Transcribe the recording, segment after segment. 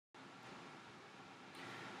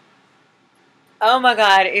Oh my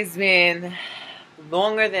God, it's been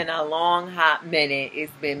longer than a long hot minute.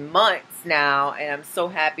 It's been months now, and I'm so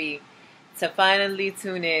happy to finally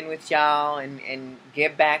tune in with y'all and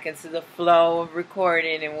get back into the flow of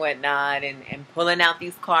recording and whatnot and pulling out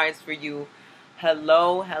these cards for you.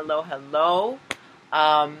 Hello, hello, hello.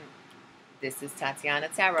 Um, this is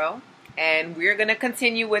Tatianna Tarot, and we're going to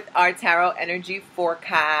continue with our tarot energy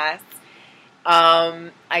forecast.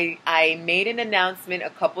 I made an announcement a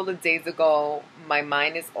couple of days ago. My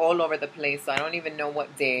mind is all over the place, so I don't even know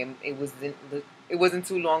what day. It wasn't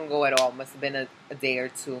too long ago at all. It must have been a day or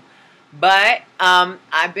two. But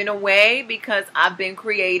I've been away because I've been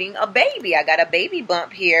creating a baby. I got a baby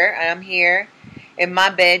bump here. I'm here in my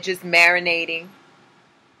bed just marinating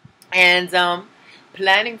and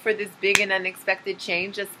planning for this big and unexpected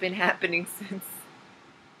change that's been happening since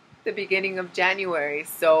the beginning of January.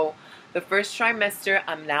 So the first trimester,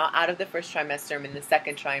 I'm now out of the first trimester. I'm in the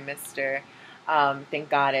second trimester. Thank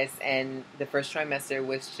goddess. And the first trimester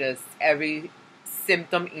was just every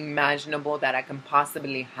symptom imaginable that I can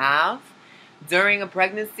possibly have during a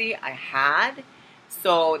pregnancy I had.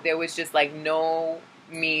 So there was just like no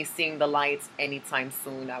me seeing the lights anytime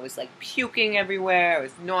soon. I was like puking everywhere. I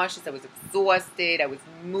was nauseous. I was exhausted. I was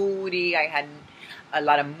moody. I had a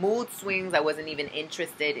lot of mood swings. I wasn't even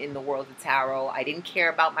interested in the world of tarot. I didn't care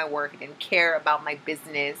about my work. I didn't care about my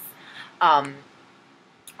business.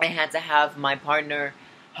 I had to have my partner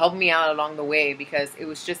help me out along the way because it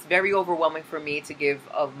was just very overwhelming for me to give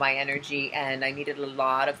of my energy, and I needed a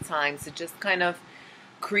lot of time to just kind of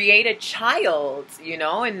create a child, you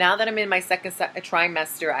know. And now that I'm in my second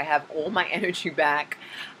trimester, I have all my energy back.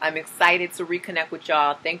 I'm excited to reconnect with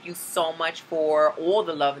y'all. Thank you so much for all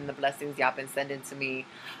the love and the blessings y'all been sending to me.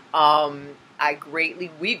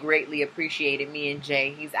 We greatly appreciate it. Me and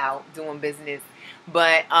Jay, he's out doing business,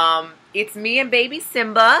 but it's me and baby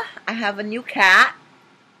Simba. I have a new cat,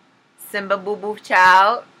 Simba Boo Boo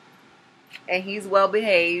Child. And he's well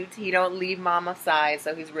behaved. He don't leave mama's side,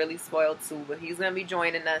 so he's really spoiled too. But he's going to be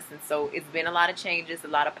joining us. And so it's been a lot of changes, a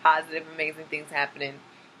lot of positive, amazing things happening.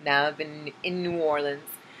 Now I've been in New Orleans.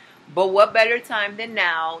 But what better time than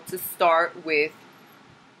now to start with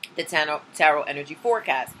the tarot energy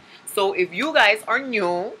forecast. So if you guys are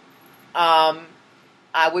new, I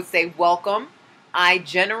would say welcome. I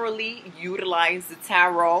generally utilize the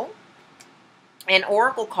tarot and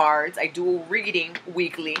oracle cards. I do a reading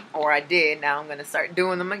weekly, or I did. Now I'm going to start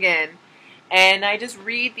doing them again. And I just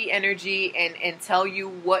read the energy and tell you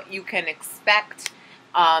what you can expect,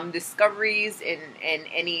 discoveries and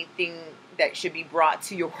anything that should be brought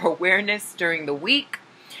to your awareness during the week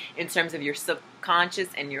in terms of your subconscious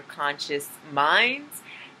and your conscious minds.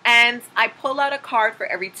 And I pull out a card for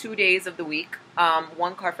every 2 days of the week,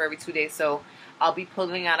 one card for every 2 days. So I'll be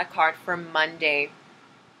pulling out a card for Monday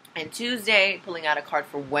and Tuesday, pulling out a card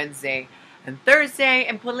for Wednesday and Thursday,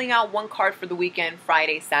 and pulling out one card for the weekend,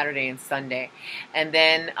 Friday, Saturday, and Sunday. And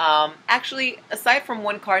then, actually, aside from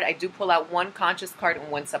one card, I do pull out one conscious card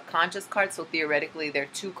and one subconscious card. So theoretically, there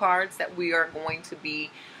are 2 cards that we are going to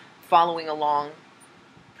be following along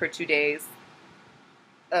for 2 days.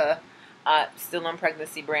 Still on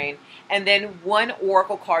pregnancy brain. And then one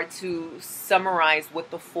oracle card to summarize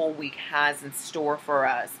what the full week has in store for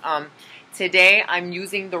us. Today I'm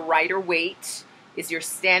using the Rider-Waite. It's your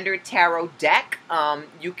standard tarot deck.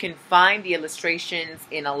 You can find the illustrations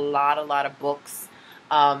in a lot of books.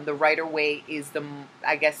 The Rider-Waite is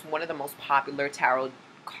I guess one of the most popular tarot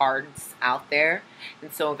cards out there.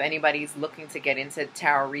 And so if anybody's looking to get into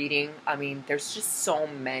tarot reading, I mean, there's just so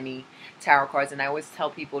many tarot cards, and I always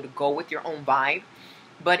tell people to go with your own vibe.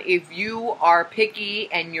 But if you are picky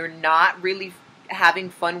and you're not really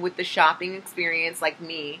having fun with the shopping experience like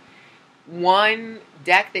me, one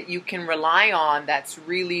deck that you can rely on that's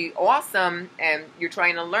really awesome and you're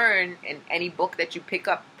trying to learn, and any book that you pick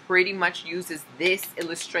up pretty much uses this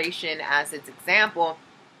illustration as its example,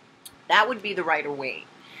 that would be the Rider-Waite.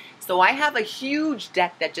 So I have a huge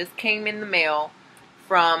deck that just came in the mail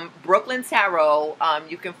from Brooklyn Tarot.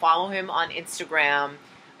 You can follow him on Instagram.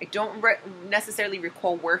 I don't necessarily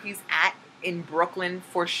recall where he's at in Brooklyn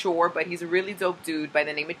for sure, but he's a really dope dude by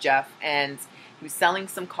the name of Jeff, and he was selling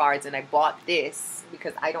some cards, and I bought this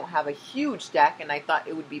because I don't have a huge deck, and I thought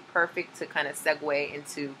it would be perfect to kind of segue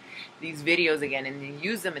into these videos again and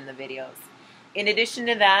use them in the videos. In addition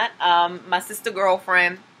to that, my sister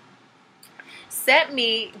girlfriend sent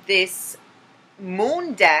me this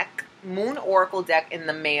moon oracle deck in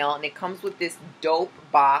the mail, and it comes with this dope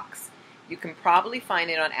box. You can probably find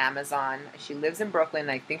it on Amazon. She lives in Brooklyn.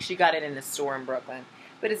 I think she got it in a store in Brooklyn.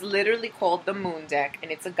 But it's literally called the Moon Deck, and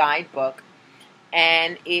it's a guidebook.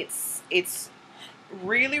 And it's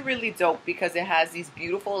really, really dope because it has these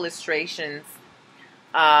beautiful illustrations,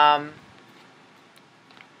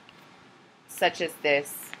 such as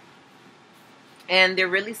this. And they're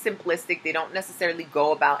really simplistic. They don't necessarily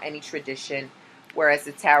go about any tradition. Whereas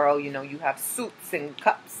the tarot, you know, you have suits and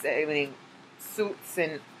cups, I mean, suits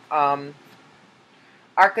and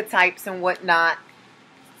archetypes and whatnot.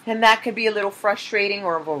 And that could be a little frustrating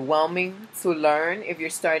or overwhelming to learn if you're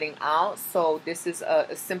starting out. So this is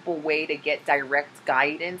a simple way to get direct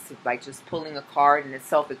guidance by just pulling a card, and it's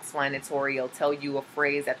self-explanatory. It'll tell you a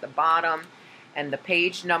phrase at the bottom and the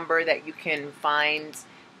page number that you can find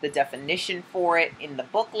the definition for it in the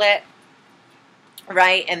booklet,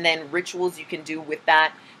 right? And then rituals you can do with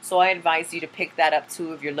that. So I advise you to pick that up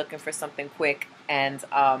too if you're looking for something quick and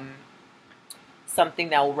something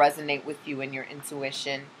that will resonate with you and your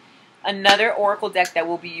intuition. Another oracle deck that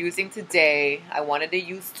we'll be using today, I wanted to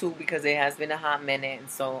use two because it has been a hot minute, and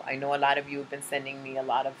so I know a lot of you have been sending me a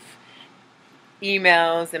lot of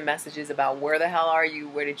emails and messages about where the hell are you,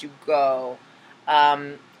 where did you go.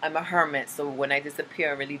 I'm a hermit, so when I disappear,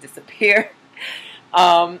 I really disappear.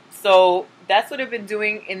 So that's what I've been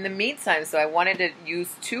doing in the meantime. So I wanted to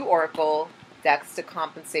use two oracle decks to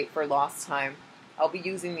compensate for lost time. I'll be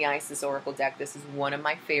using the Isis oracle deck. This is one of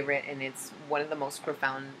my favorite, and it's one of the most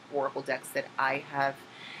profound oracle decks that I have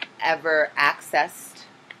ever accessed.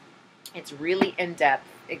 It's really in depth.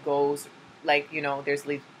 It goes like, you know, there's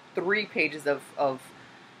like 3 pages of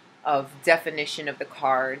definition of the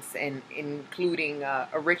cards, and including a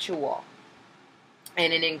ritual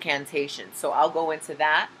and an incantation. So I'll go into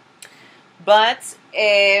that. But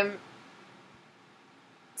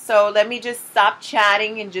so let me just stop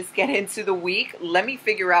chatting and just get into the week. Let me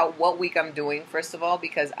figure out what week I'm doing, first of all,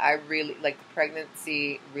 because I really, like,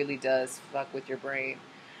 pregnancy really does fuck with your brain.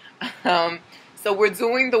 So we're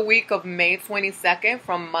doing the week of May 22nd,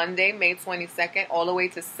 from Monday, May 22nd, all the way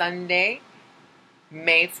to Sunday,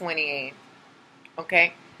 May 28th.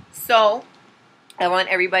 Okay? So I want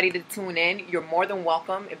everybody to tune in. You're more than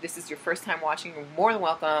welcome. If this is your first time watching, you're more than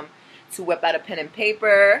welcome to whip out a pen and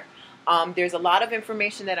paper. There's a lot of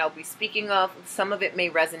information that I'll be speaking of. Some of it may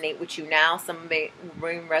resonate with you now. Some of it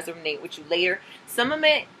may resonate with you later. Some of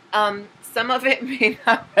it may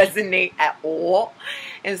not resonate at all.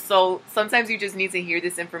 And so sometimes you just need to hear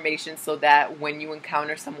this information so that when you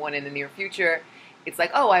encounter someone in the near future, it's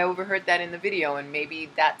like, oh, I overheard that in the video, and maybe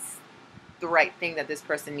that's the right thing that this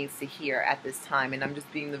person needs to hear at this time, and I'm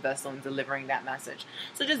just being the vessel and delivering that message.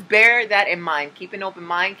 So just bear that in mind. Keep an open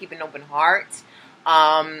mind, keep an open heart.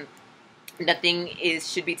 Nothing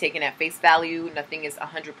should be taken at face value. Nothing is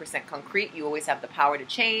 100% concrete. You always have the power to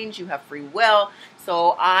change. You have free will.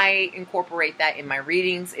 So I incorporate that in my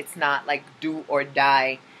readings. It's not like do or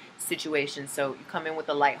die situation. So you come in with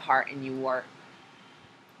a light heart and you are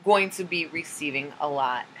going to be receiving a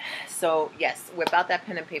lot. So yes, whip out that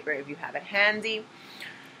pen and paper if you have it handy.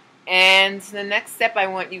 And the next step I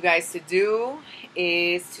want you guys to do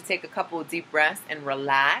is to take a couple of deep breaths and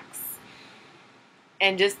relax.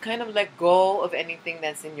 And just kind of let go of anything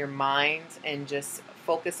that's in your mind and just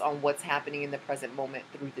focus on what's happening in the present moment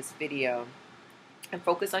through this video. And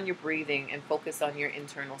focus on your breathing and focus on your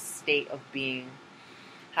internal state of being.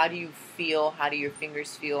 How do you feel? How do your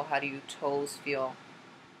fingers feel? How do your toes feel?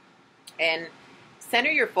 And center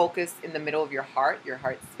your focus in the middle of your heart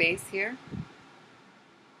space here,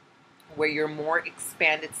 where your more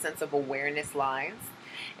expanded sense of awareness lies.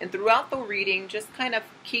 And throughout the reading, just kind of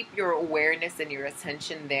keep your awareness and your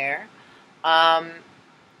attention there. And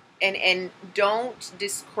don't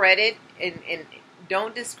discredit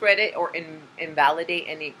or invalidate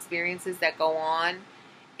any experiences that go on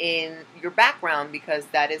in your background, because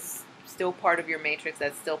that is still part of your matrix.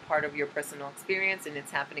 That's still part of your personal experience, and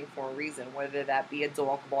it's happening for a reason. Whether that be a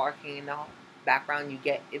dog barking in the background, you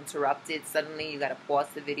get interrupted suddenly, you got to pause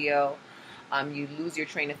the video. You lose your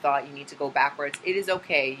train of thought, you need to go backwards. It is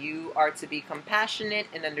okay. You are to be compassionate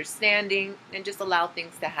and understanding and just allow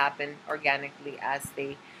things to happen organically as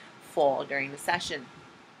they fall during the session.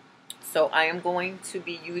 So I am going to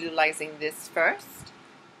be utilizing this first.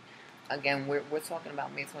 Again, we're talking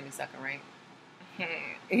about May 22nd, right?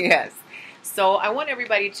 Yes. So I want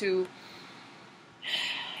everybody to,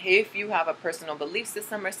 if you have a personal belief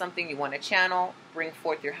system or something you want to channel, bring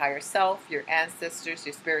forth your higher self, your ancestors,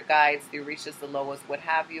 your spirit guides, the Orishas, the Loas, what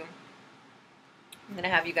have you. I'm going to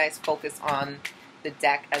have you guys focus on the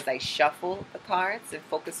deck as I shuffle the cards and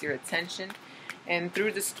focus your attention. And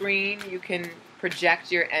through the screen, you can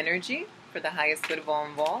project your energy for the highest good of all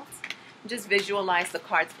involved. Just visualize the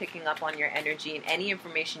cards picking up on your energy and any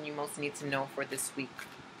information you most need to know for this week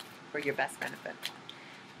for your best benefit.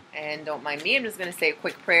 And don't mind me, I'm just going to say a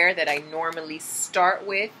quick prayer that I normally start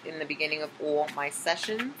with in the beginning of all my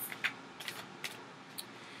sessions.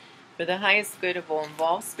 For the highest good of all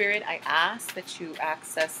involved, Spirit, I ask that you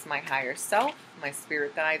access my higher self, my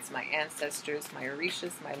spirit guides, my ancestors, my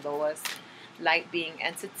orishas, my loas, light being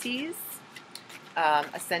entities,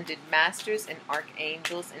 ascended masters and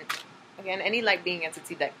archangels, and again, any light being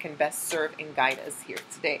entity that can best serve and guide us here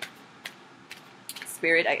today.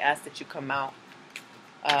 Spirit, I ask that you come out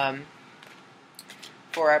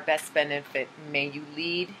for our best benefit. May you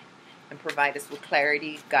lead and provide us with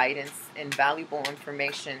clarity, guidance, and valuable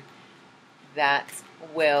information that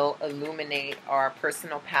will illuminate our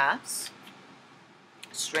personal paths,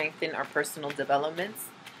 strengthen our personal developments,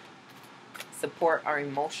 support our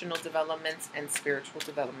emotional developments and spiritual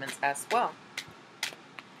developments as well.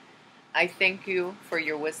 I thank you for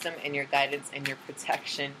your wisdom and your guidance and your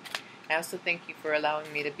protection. I also thank you for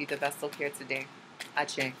allowing me to be the vessel here today.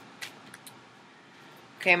 Ache.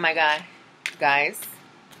 Okay, my guides.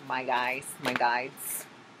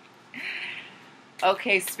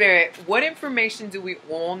 Okay, Spirit, what information do we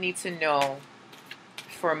all need to know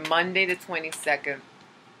for Monday the 22nd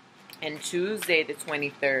and Tuesday the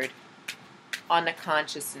 23rd on the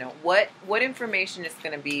conscious note? What information is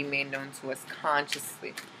going to be made known to us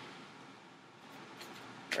consciously?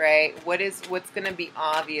 Right? What's going to be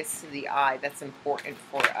obvious to the eye that's important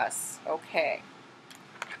for us? Okay.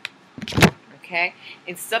 Okay?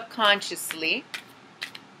 And subconsciously,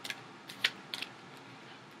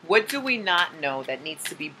 what do we not know that needs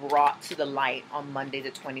to be brought to the light on Monday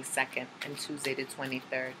the 22nd and Tuesday the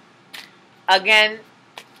 23rd? Again,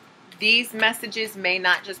 these messages may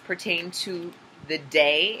not just pertain to the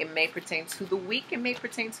day. It may pertain to the week. It may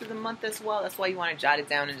pertain to the month as well. That's why you want to jot it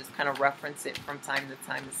down and just kind of reference it from time to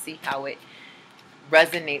time to see how it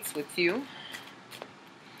resonates with you.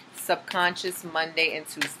 Subconscious, Monday and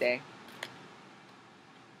Tuesday.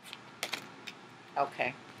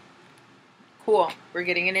 Okay. Cool. We're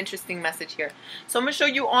getting an interesting message here. So I'm going to show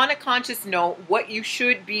you on a conscious note what you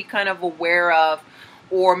should be kind of aware of,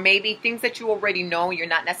 or maybe things that you already know you're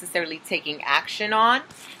not necessarily taking action on.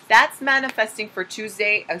 That's manifesting for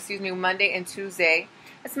Monday and Tuesday.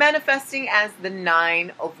 It's manifesting as the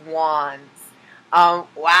 9 of Wands. Wow,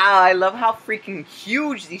 I love how freaking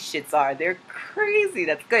huge these shits are. They're crazy.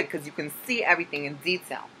 That's good because you can see everything in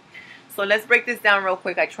detail. So let's break this down real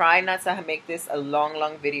quick. I try not to make this a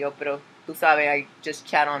long video, pero tú sabes, I just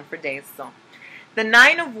chat on for days. So the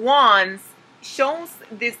 9 of Wands shows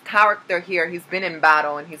this character here. He's been in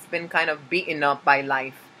battle and he's been kind of beaten up by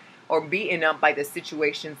life or beaten up by the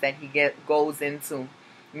situations that he goes into.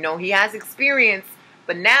 You know, he has experience,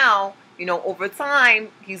 but now, you know, over time,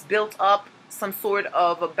 he's built up some sort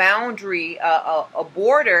of a boundary, a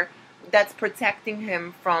border that's protecting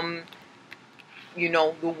him from, you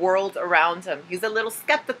know, the world around him. He's a little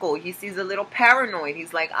skeptical. He's a little paranoid.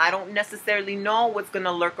 He's like, I don't necessarily know what's going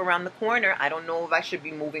to lurk around the corner. I don't know if I should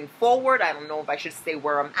be moving forward. I don't know if I should stay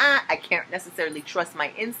where I'm at. I can't necessarily trust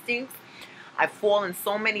my instincts. I've fallen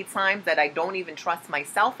so many times that I don't even trust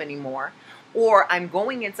myself anymore. Or I'm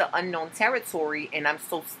going into unknown territory and I'm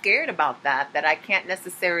so scared about that I can't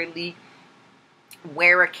necessarily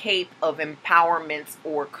wear a cape of empowerment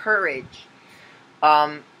or courage.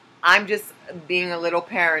 I'm just being a little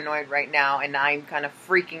paranoid right now and I'm kind of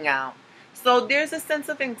freaking out. So there's a sense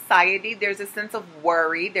of anxiety. There's a sense of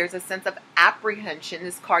worry. There's a sense of apprehension.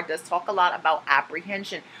 This card does talk a lot about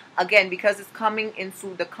apprehension. Again, because it's coming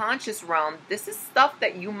into the conscious realm, this is stuff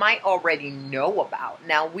that you might already know about.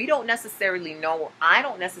 Now, we don't necessarily know, or I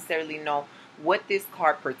don't necessarily know what this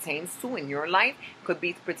card pertains to in your life. It could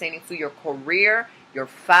be pertaining to your career, your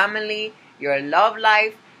family, your love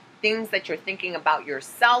life, things that you're thinking about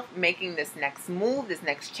yourself, making this next move, this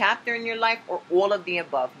next chapter in your life, or all of the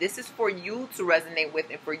above. This is for you to resonate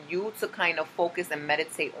with and for you to kind of focus and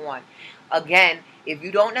meditate on. Again, if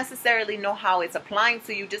you don't necessarily know how it's applying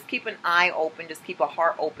to you, just keep an eye open, just keep a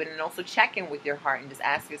heart open, and also check in with your heart and just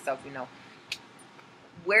ask yourself, you know,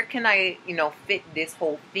 where can I, you know, fit this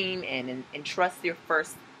whole theme in, and trust your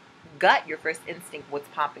first gut, your first instinct, what's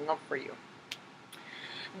popping up for you.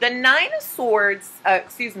 The Nine of Swords,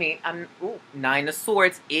 Nine of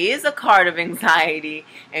Swords is a card of anxiety.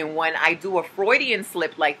 And when I do a Freudian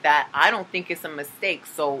slip like that, I don't think it's a mistake.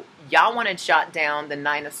 So y'all want to jot down the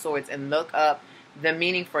Nine of Swords and look up the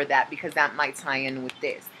meaning for that, because that might tie in with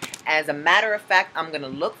this. As a matter of fact, I'm going to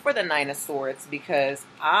look for the Nine of Swords because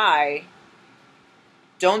I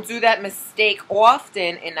don't do that mistake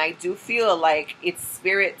often, and I do feel like it's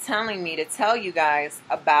spirit telling me to tell you guys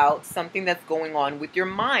about something that's going on with your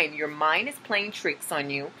mind. Your mind is playing tricks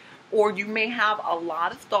on you, or you may have a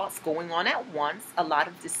lot of thoughts going on at once, a lot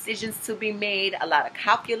of decisions to be made, a lot of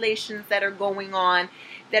calculations that are going on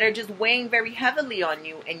that are just weighing very heavily on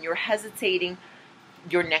you, and you're hesitating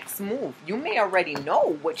your next move. You may already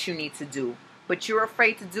know what you need to do, but you're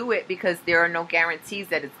afraid to do it because there are no guarantees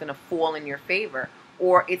that it's going to fall in your favor,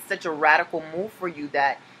 or it's such a radical move for you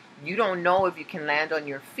that you don't know if you can land on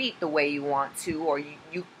your feet the way you want to, or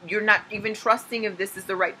you're not even trusting if this is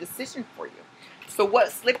the right decision for you. So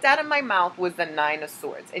what slipped out of my mouth was the Nine of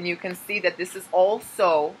Swords, and you can see that this is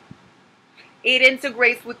also, it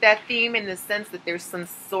integrates with that theme in the sense that there's some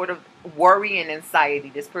sort of worry and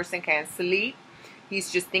anxiety. This person can't sleep.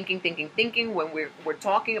 He's just thinking. When we're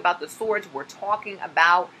talking about the swords, we're talking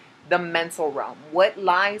about the mental realm. What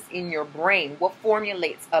lies in your brain? What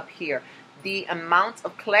formulates up here? The amount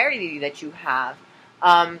of clarity that you have,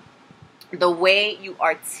 the way you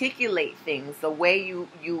articulate things, the way you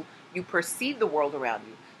perceive the world around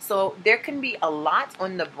you. So there can be a lot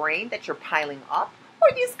on the brain that you're piling up, or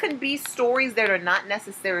these can be stories that are not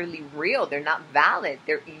necessarily real. They're not valid.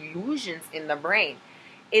 They're illusions in the brain.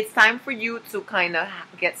 It's time for you to kind of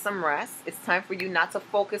get some rest. It's time for you not to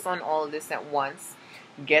focus on all of this at once.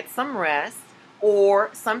 Get some rest. Or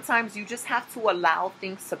sometimes you just have to allow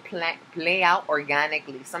things to play out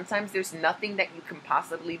organically. Sometimes there's nothing that you can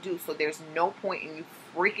possibly do. So there's no point in you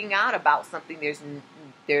freaking out about something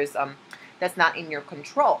that's not in your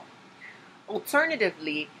control.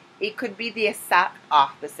 Alternatively, it could be the exact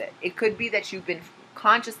opposite. It could be that you've been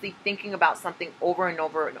consciously thinking about something over and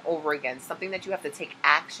over and over again, something that you have to take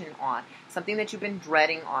action on, something that you've been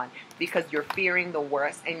dreading on because you're fearing the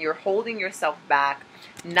worst, and you're holding yourself back,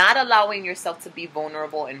 not allowing yourself to be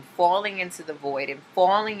vulnerable and falling into the void and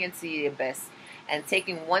falling into the abyss and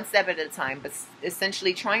taking one step at a time, but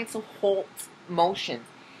essentially trying to halt motion,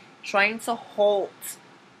 trying to halt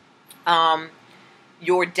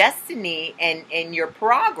your destiny and your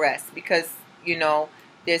progress, because, you know,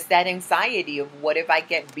 there's that anxiety of what if I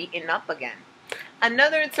get beaten up again.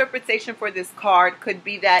 Another interpretation for this card could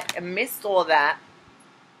be that amidst all that,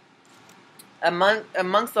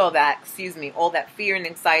 amongst all that, all that fear and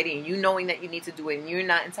anxiety, and you knowing that you need to do it and you're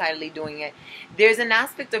not entirely doing it, there's an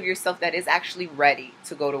aspect of yourself that is actually ready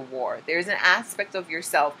to go to war. There's an aspect of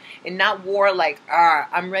yourself, and not war like,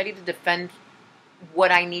 I'm ready to defend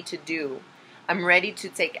what I need to do. I'm ready to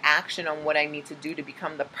take action on what I need to do to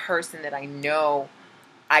become the person that I know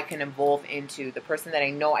I can evolve into, the person that I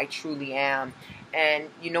know I truly am. And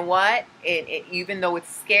you know what? Even though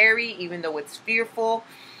it's scary, even though it's fearful,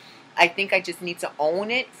 I think I just need to own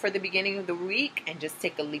it for the beginning of the week and just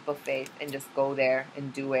take a leap of faith and just go there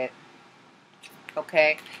and do it.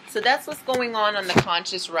 Okay? So that's what's going on the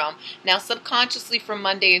conscious realm. Now, subconsciously, from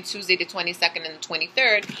Monday and Tuesday, the 22nd and the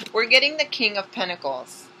 23rd, we're getting the King of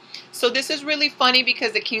Pentacles. So this is really funny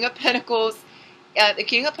because the King of Pentacles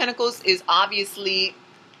is obviously,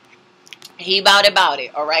 he about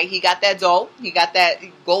it, all right? He got that dough. He got that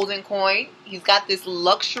golden coin. He's got this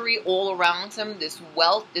luxury all around him, this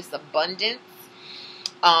wealth, this abundance,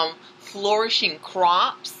 flourishing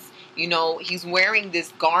crops. You know, he's wearing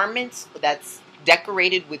this garment that's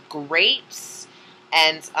decorated with grapes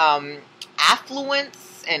and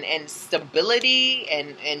affluence and stability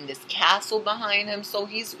and this castle behind him. So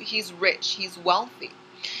he's rich. He's wealthy.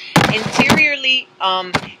 Interiorly,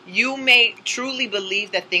 you may truly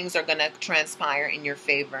believe that things are going to transpire in your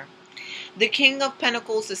favor. The King of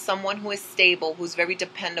Pentacles is someone who is stable, who's very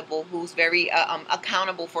dependable, who's very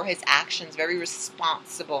accountable for his actions, very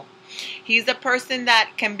responsible. He's a person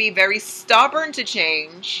that can be very stubborn to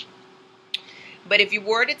change. But if you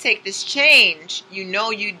were to take this change, you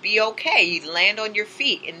know you'd be okay. You'd land on your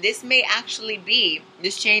feet. And this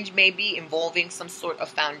change may be involving some sort of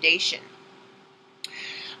foundation.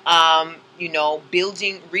 You know,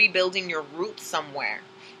 rebuilding your roots somewhere,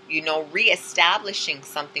 you know, reestablishing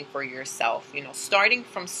something for yourself, you know, starting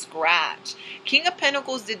from scratch. King of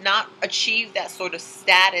Pentacles did not achieve that sort of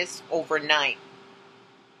status overnight.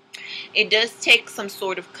 It does take some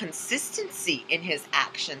sort of consistency in his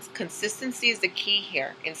actions. Consistency is the key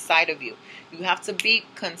here inside of you. You have to be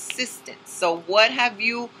consistent. So what have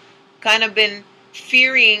you kind of been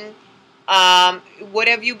fearing? What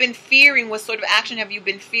have you been fearing? What sort of action have you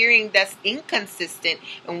been fearing that's inconsistent?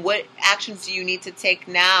 And what actions do you need to take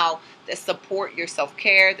now that support your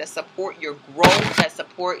self-care, that support your growth, that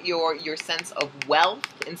support your sense of wealth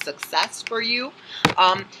and success for you?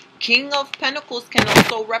 King of Pentacles can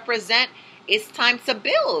also represent it's time to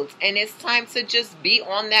build, and it's time to just be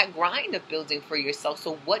on that grind of building for yourself.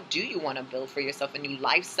 So what do you want to build for yourself? A new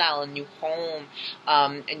lifestyle, a new home,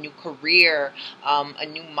 a new career, a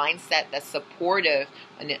new mindset that's supportive,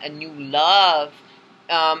 a new love,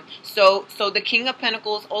 So the King of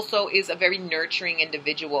Pentacles also is a very nurturing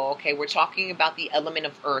individual. Okay, we're talking about the element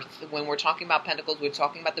of earth. When we're talking about Pentacles, we're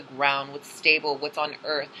talking about the ground, what's stable, what's on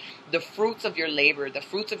earth, the fruits of your labor, the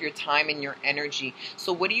fruits of your time and your energy.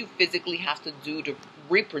 So what do you physically have to do to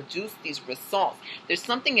reproduce these results? There's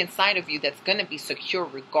something inside of you that's going to be secure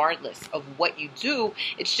regardless of what you do.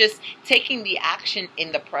 It's just taking the action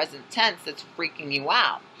in the present tense that's freaking you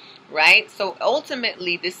out. Right? So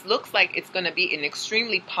ultimately, this looks like it's going to be an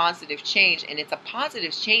extremely positive change, and it's a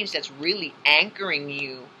positive change that's really anchoring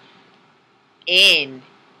you in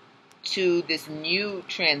to this new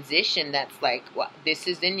transition that's like, well, this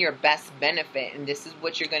is in your best benefit, and this is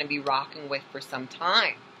what you're going to be rocking with for some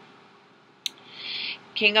time.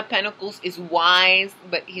 King of Pentacles is wise,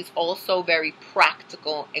 but he's also very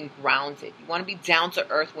practical and grounded. You want to be down to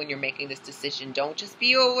earth when you're making this decision. Don't just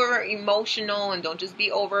be over emotional, and don't just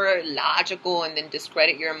be over logical and then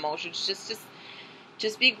discredit your emotions.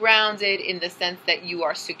 Just be grounded in the sense that you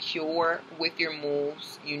are secure with your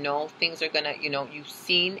moves. You know things are gonna, you've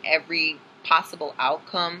seen every possible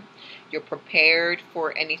outcome. You're prepared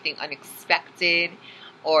for anything unexpected,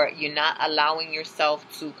 or you're not allowing yourself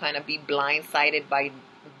to kind of be blindsided by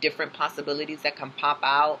different possibilities that can pop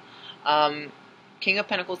out. King of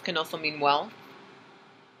Pentacles can also mean wealth.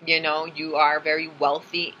 You are very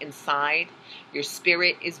wealthy inside. Your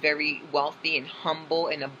spirit is very wealthy and humble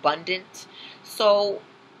and abundant. So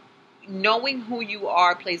knowing who you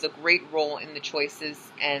are plays a great role in the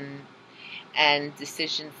choices and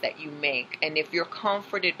decisions that you make. And if you're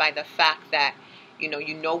comforted by the fact that you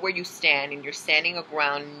know where you stand, and you're standing a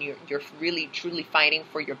ground, and you're really truly fighting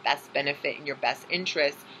for your best benefit and your best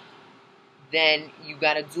interest, then you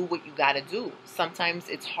got to do what you got to do. Sometimes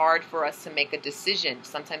it's hard for us to make a decision.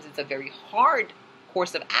 Sometimes it's a very hard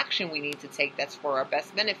course of action we need to take that's for our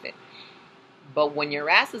best benefit. But when your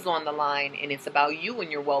ass is on the line and it's about you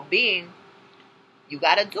and your well-being, you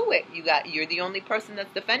got to do it. You're the only person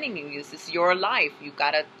that's defending you. This is your life. You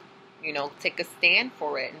got to take a stand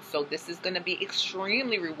for it. And so this is going to be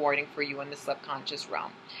extremely rewarding for you in the subconscious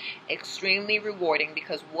realm. Extremely rewarding,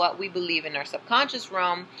 because what we believe in our subconscious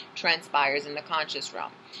realm transpires in the conscious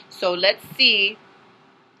realm. So let's see.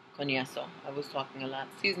 Coñazo. I was talking a lot.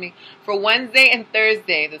 Excuse me. For Wednesday and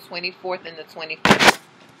Thursday, the 24th and the 25th,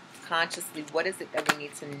 consciously, what is it that we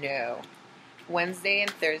need to know? Wednesday and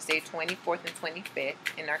Thursday, 24th and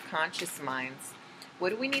 25th, in our conscious minds. What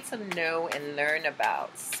do we need to know and learn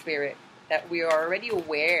about, Spirit, that we are already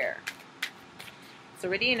aware? It's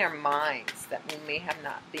already in our minds that we may have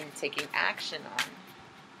not been taking action on.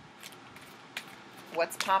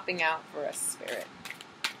 What's popping out for us, Spirit?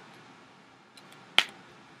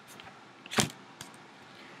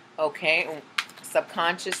 Okay,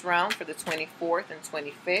 subconscious realm for the 24th and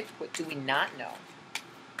 25th. What do we not know?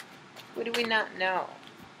 What do we not know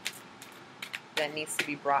that needs to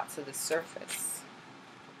be brought to the surface?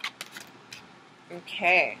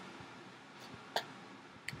 Okay.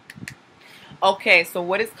 Okay, so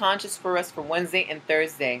what is conscious for us for Wednesday and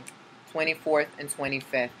Thursday, 24th and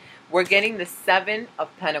 25th? We're getting the 7 of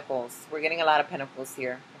Pentacles. We're getting a lot of Pentacles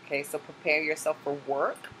here. Okay, so prepare yourself for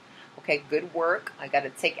work. Okay, good work. I got to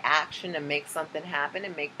take action and make something happen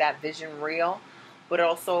and make that vision real. But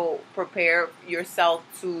also prepare yourself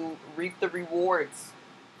to reap the rewards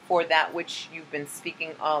for that which you've been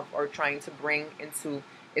speaking of or trying to bring into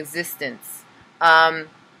existence. The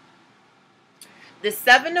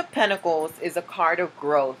 7 of Pentacles is a card of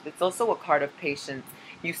growth. It's also a card of patience.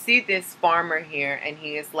 You see this farmer here, and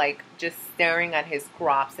he is like just staring at his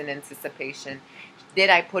crops in anticipation. Did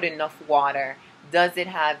I put enough water? Does it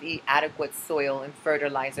have the adequate soil and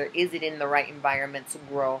fertilizer? Is it in the right environment to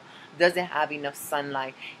grow? Does it have enough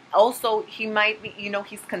sunlight? Also, he might be,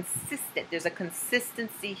 he's consistent. There's a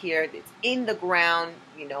consistency here. It's in the ground.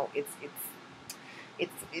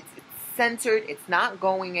 It's centered. It's not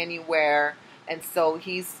going anywhere. And so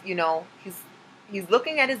he's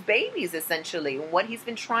looking at his babies, essentially, and what he's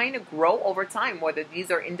been trying to grow over time, whether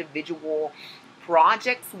these are individual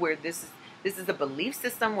projects, where this is a belief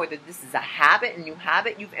system, whether this is a habit, a new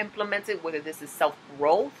habit you've implemented, whether this is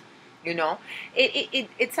self-growth.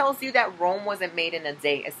 It tells you that Rome wasn't made in a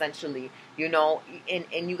day, essentially,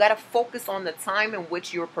 and you got to focus on the time in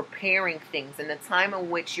which you're preparing things and the time in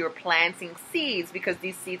which you're planting seeds, because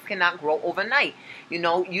these seeds cannot grow overnight. You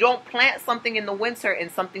don't plant something in the winter and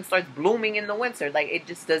something starts blooming in the winter. Like, it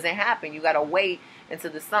just doesn't happen. You got to wait until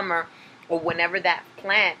the summer or whenever that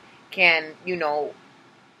plant can,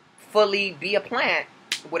 fully be a plant,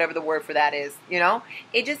 whatever the word for that is.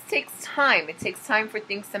 It just takes time. It takes time for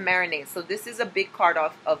things to marinate. So this is a big card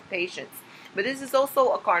of patience. But this is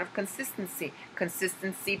also a card of consistency.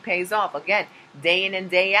 Consistency pays off. Again, day in and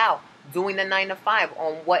day out, doing the 9 to 5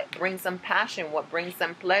 on what brings them passion, what brings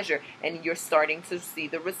them pleasure, and you're starting to see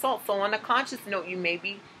the results. So on a conscious note, you may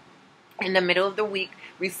be in the middle of the week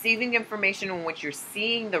receiving information on which you're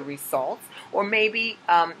seeing the results, or maybe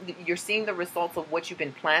you're seeing the results of what you've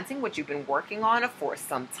been planting, what you've been working on for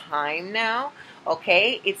some time now.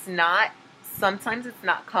 Okay, sometimes it's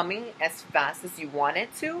not coming as fast as you want it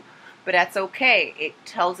to, but that's okay. It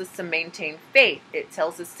tells us to maintain faith. It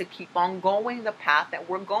tells us to keep on going the path that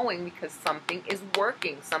we're going, because something is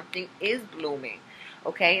working, something is blooming.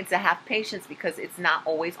 Okay, and to have patience, because it's not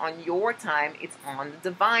always on your time, it's on the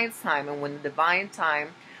divine's time. And when the divine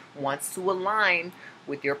time wants to align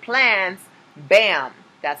with your plans, bam,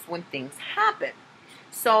 that's when things happen.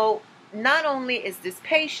 So not only is this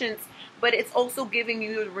patience, but it's also giving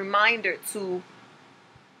you a reminder to,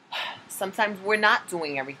 sometimes we're not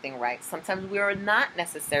doing everything right. Sometimes we are not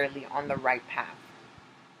necessarily on the right path.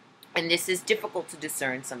 And this is difficult to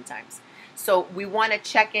discern sometimes. So we want to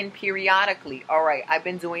check in periodically. All right, I've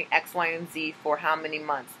been doing X, Y, and Z for how many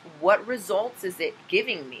months? What results is it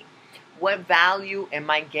giving me? What value am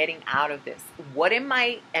I getting out of this? What am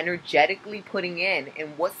I energetically putting in?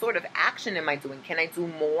 And what sort of action am I doing? Can I do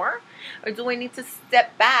more? Or do I need to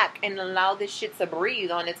step back and allow this shit to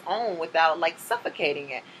breathe on its own without like suffocating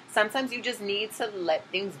it? Sometimes you just need to let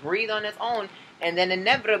things breathe on its own. And then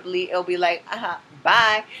inevitably it'll be like,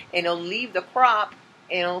 bye. And it'll leave the crop.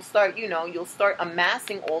 And it'll start, you'll start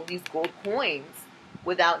amassing all these gold coins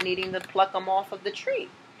without needing to pluck them off of the tree.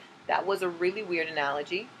 That was a really weird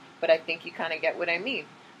analogy, but I think you kind of get what I mean.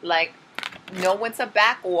 Like, know when to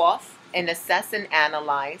back off and assess and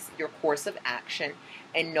analyze your course of action,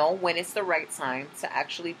 and know when it's the right time to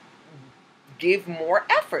actually give more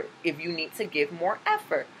effort if you need to give more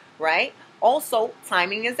effort, right? Also,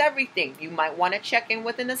 timing is everything. You might want to check in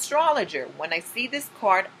with an astrologer. When I see this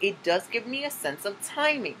card, it does give me a sense of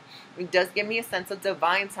timing. It does give me a sense of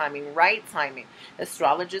divine timing, right timing.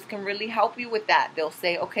 Astrologers can really help you with that. They'll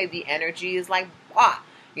say, okay, the energy is like,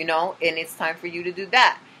 and it's time for you to do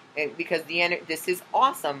that. Because this is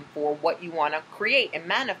awesome for what you want to create and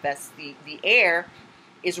manifest. The air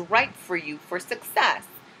is ripe for you for success.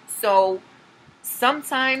 So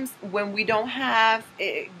sometimes when we don't have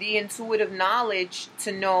the intuitive knowledge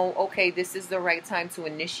to know, okay, this is the right time to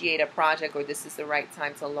initiate a project, or this is the right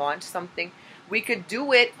time to launch something, we could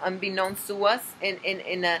do it unbeknownst to us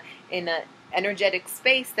in a energetic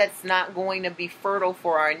space that's not going to be fertile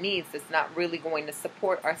for our needs. That's not really going to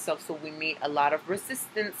support ourselves. So we meet a lot of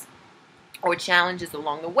resistance or challenges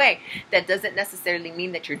along the way. That doesn't necessarily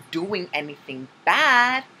mean that you're doing anything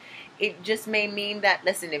bad. It just may mean that,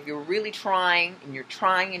 listen, if you're really trying and you're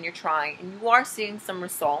trying and you're trying and you are seeing some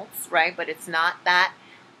results, right? But it's not that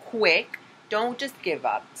quick. Don't just give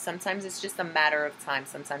up. Sometimes it's just a matter of time.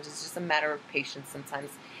 Sometimes it's just a matter of patience. Sometimes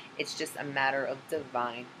it's just a matter of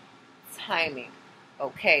divine timing.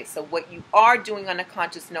 Okay, so what you are doing on a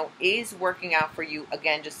conscious note is working out for you.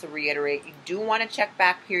 Again, just to reiterate, you do want to check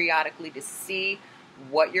back periodically to see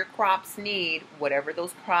what your crops need, whatever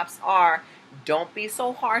those crops are. Don't be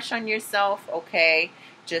so harsh on yourself, okay?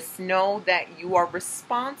 Just know that you are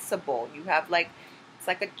responsible. You have it's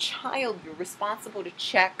like a child. You're responsible to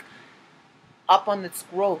check up on its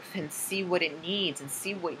growth and see what it needs and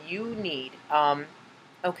see what you need.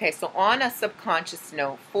 Okay, so on a subconscious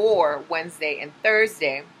note for Wednesday and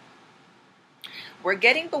Thursday, we're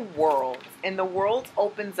getting the world, and the world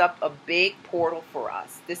opens up a big portal for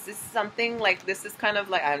us. This is something this is kind of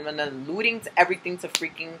like, I'm alluding to everything to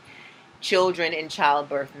freaking children in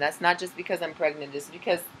childbirth. And that's not just because I'm pregnant. It's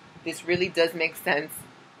because this really does make sense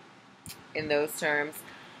in those terms.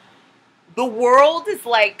 The world is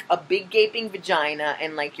like a big gaping vagina,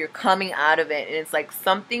 and you're coming out of it, and it's like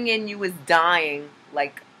something in you is dying,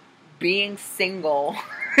 like being single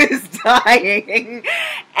is dying,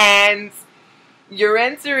 and you're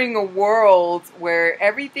entering a world where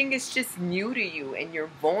everything is just new to you, and you're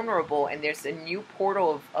vulnerable, and there's a new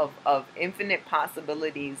portal of infinite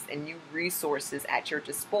possibilities and new resources at your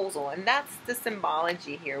disposal. And that's the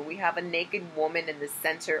symbology here. We have a naked woman in the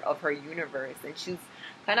center of her universe, and she's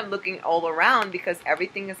kind of looking all around because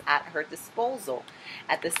everything is at her disposal.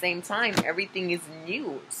 At the same time, everything is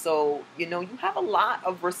new. So, you have a lot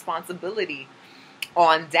of responsibility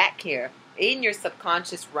on deck here. In your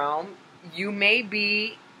subconscious realm, you may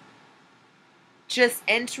be just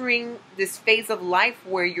entering this phase of life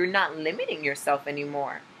where you're not limiting yourself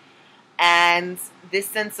anymore. And this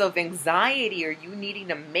sense of anxiety, or you needing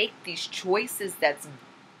to make these choices that's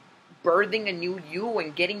birthing a new you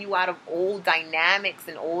and getting you out of old dynamics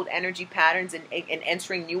and old energy patterns and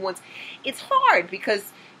entering new ones. It's hard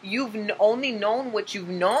because you've only known what you've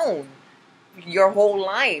known your whole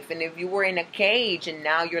life. And if you were in a cage and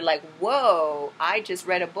now you're like, whoa, I just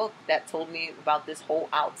read a book that told me about this whole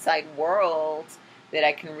outside world that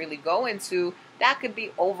I can really go into, that could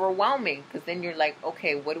be overwhelming, because then you're like,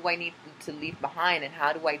 okay, what do I need to leave behind, and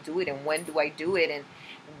how do I do it, and when do I do it, and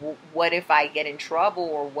what if I get in trouble,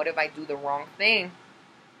 or what if I do the wrong thing?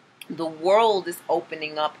 The world is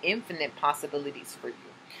opening up infinite possibilities for you.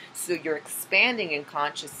 So you're expanding in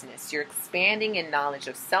consciousness, you're expanding in knowledge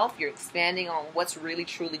of self, you're expanding on what's really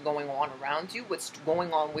truly going on around you, what's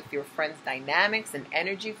going on with your friends' dynamics and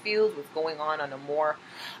energy fields, what's going on a more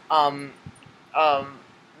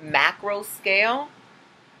macro scale.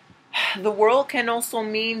 The world can also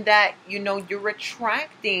mean that, you know, you're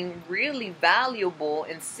attracting really valuable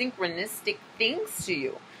and synchronistic things to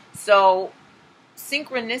you. So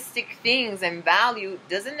synchronistic things and value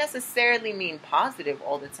doesn't necessarily mean positive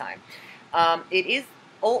all the time. It is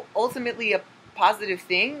ultimately a positive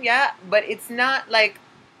thing, yeah, but it's not like,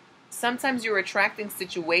 sometimes you're attracting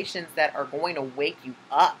situations that are going to wake you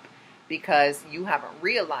up because you haven't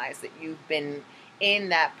realized that you've been in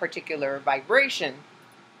that particular vibration,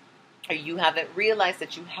 or you haven't realized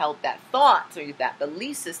that you held that thought or that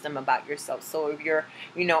belief system about yourself. So if you're,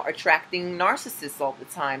 you know, attracting narcissists all the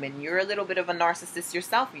time, and you're a little bit of a narcissist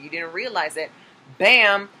yourself, and you didn't realize it,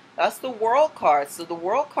 bam, that's the world card. So the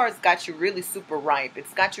world card's got you really super ripe.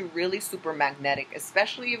 It's got you really super magnetic,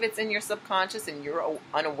 especially if it's in your subconscious and you're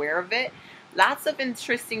unaware of it. Lots of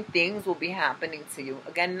interesting things will be happening to you.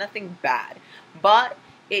 Again, nothing bad, but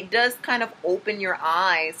it does kind of open your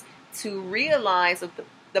eyes to realize of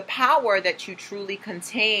the power that you truly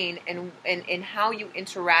contain, and how you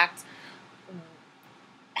interact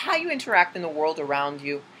in the world around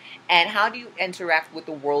you, and how do you interact with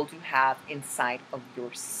the world you have inside of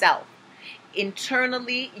yourself.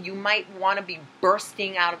 Internally, you might want to be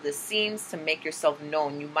bursting out of the seams to make yourself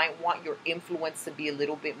known. You might want your influence to be a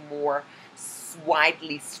little bit more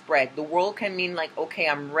widely spread. The world can mean like, okay,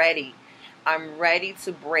 I'm ready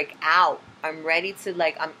to break out. I'm ready to,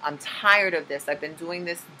 like, I'm tired of this. I've been doing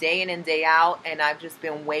this day in and day out, and I've just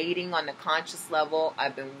been waiting on the conscious level.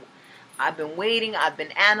 I've been waiting. I've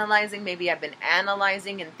been analyzing. Maybe I've been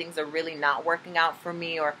analyzing and things are really not working out for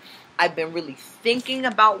me, or I've been really thinking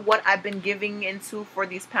about what I've been giving into for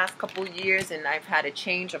these past couple years, and I've had a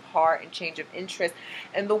change of heart and change of interest.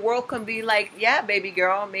 And the world can be like, yeah, baby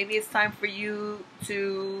girl, maybe it's time for you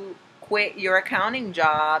to quit your accounting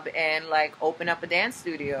job and like open up a dance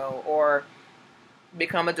studio, or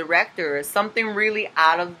become a director, or something really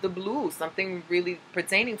out of the blue, something really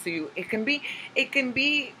pertaining to you. It can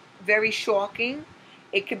be very shocking.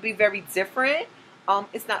 It could be very different.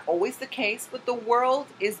 It's not always the case, but the world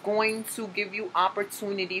is going to give you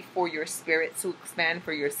opportunity for your spirit to expand,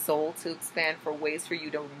 for your soul to expand, for ways for you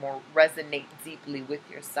to more resonate deeply with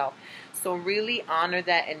yourself. So really honor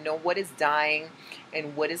that and know what is dying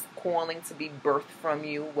and what is calling to be birthed from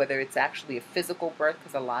you, whether it's actually a physical birth,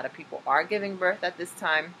 because a lot of people are giving birth at this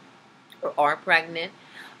time or are pregnant,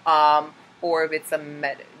 or if it's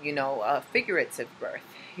a figurative birth.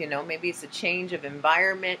 You know, maybe it's a change of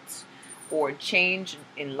environment, or change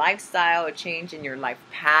in lifestyle, a change in your life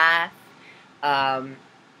path.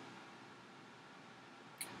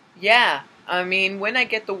 Yeah, I mean, when I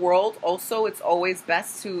get the world, also, it's always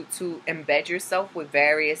best to embed yourself with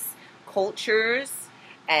various cultures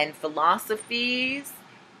and philosophies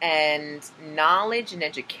and knowledge and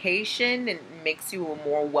education, and makes you a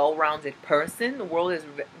more well-rounded person. The world is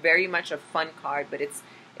very much a fun card, but it's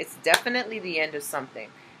definitely the end of something.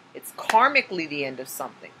 It's karmically the end of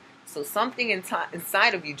something. So something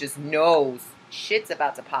inside of you just knows shit's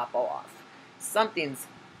about to pop off.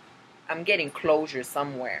 I'm getting closure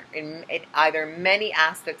somewhere. In either many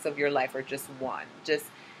aspects of your life or just one. Just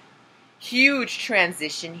huge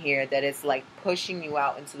transition here that is like pushing you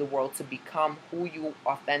out into the world to become who you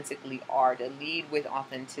authentically are. To lead with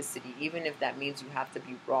authenticity. Even if that means you have to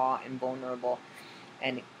be raw and vulnerable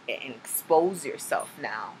and expose yourself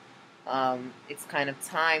now. It's kind of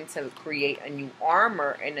time to create a new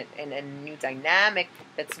armor and a new dynamic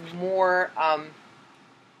that's more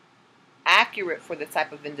accurate for the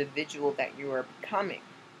type of individual that you are becoming.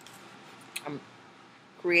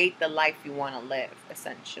 Create the life you want to live,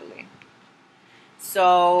 essentially.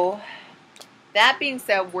 So, that being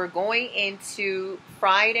said, we're going into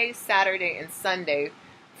Friday, Saturday, and Sunday.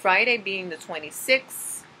 Friday being the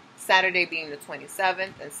 26th. Saturday being the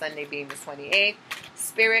 27th, and Sunday being the 28th.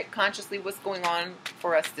 Spirit, consciously, what's going on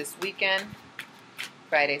for us this weekend?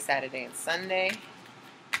 Friday, Saturday, and Sunday.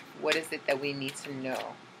 What is it that we need to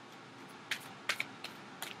know?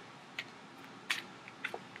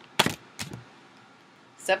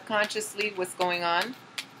 subconsciously, what's going on?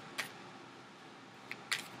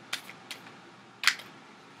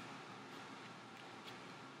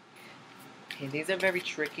 Okay, these are very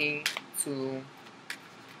tricky to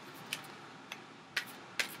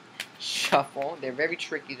shuffle. They're very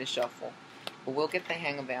tricky to shuffle. But we'll get the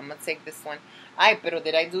hang of it. I'm going to take this one. Ay, pero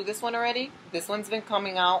did I do this one already? This one's been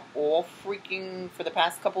coming out all freaking for the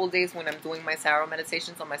past couple of days when I'm doing my tarot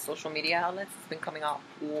meditations on my social media outlets. It's been coming out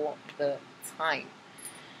all the time.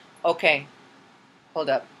 Okay. Hold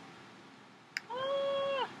up.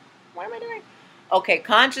 What am I doing? Okay,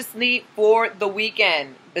 consciously for the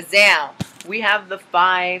weekend. Bazam. We have the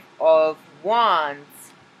 5 of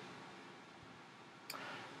Wands.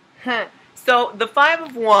 So the 5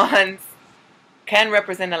 of Wands can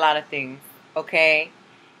represent a lot of things, okay?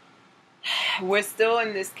 We're still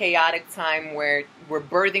in this chaotic time where we're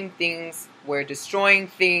birthing things, we're destroying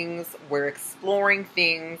things, we're exploring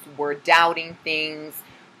things, we're doubting things,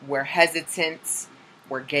 we're hesitant,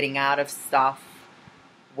 we're getting out of stuff,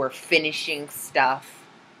 we're finishing stuff.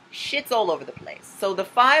 Shit's all over the place. So the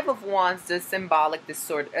 5 of Wands does symbolize this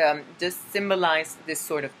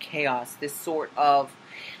sort of chaos, this sort of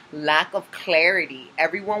lack of clarity,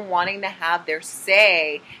 everyone wanting to have their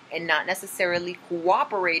say and not necessarily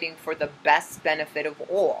cooperating for the best benefit of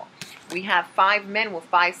all. We have 5 men with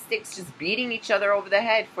 5 sticks just beating each other over the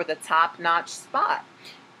head for the top-notch spot.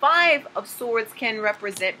 5 of Swords can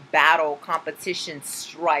represent battle, competition,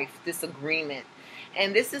 strife, disagreement.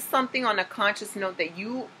 And this is something on a conscious note that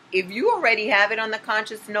if you already have it on the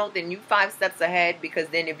conscious note, then you 5 steps ahead, because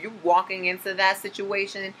then if you're walking into that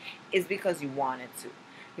situation, it's because you wanted to.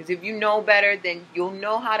 Because if you know better, then you'll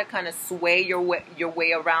know how to kind of sway your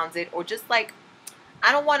way around it. Or just like,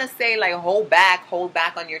 I don't want to say like hold back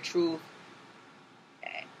on your truth.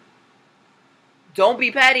 Don't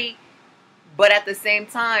be petty. But at the same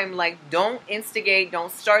time, like, don't instigate,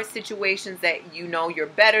 don't start situations that you know you're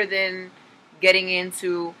better than getting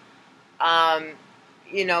into.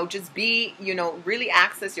 You know, just be, you know, really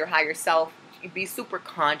access your higher self. Be super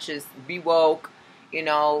conscious, be woke, you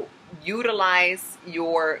know, utilize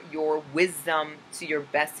your wisdom to your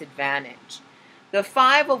best advantage. The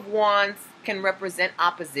 5 of Wands can represent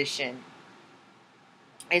opposition,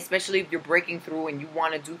 especially if you're breaking through and you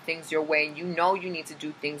want to do things your way and you know you need to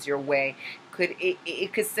do things your way.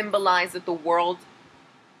 It could symbolize that the world,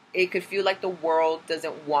 it could feel like the world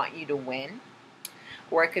doesn't want you to win,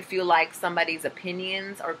 or it could feel like somebody's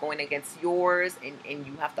opinions are going against yours and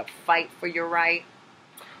you have to fight for your right.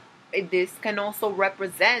 This can also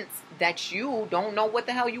represent that you don't know what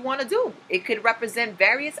the hell you want to do. It could represent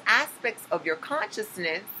various aspects of your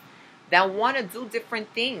consciousness that want to do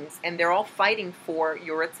different things, and they're all fighting for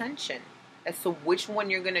your attention as to which one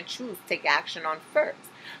you're going to choose, take action on first.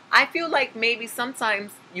 I feel like maybe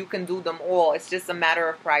sometimes you can do them all. It's just a matter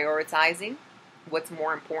of prioritizing what's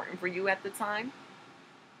more important for you at the time.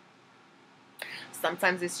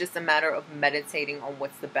 Sometimes it's just a matter of meditating on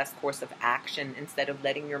what's the best course of action instead of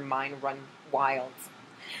letting your mind run wild.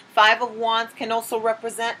 5 of Wands can also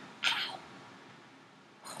represent... Ow.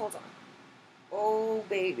 Hold on. Oh,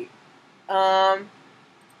 baby. 5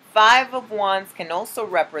 of Wands can also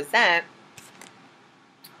represent...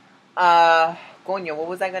 Coño, what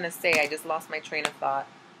was I going to say? I just lost my train of thought.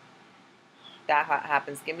 That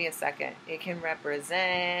happens. Give me a second. It can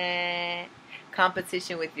represent...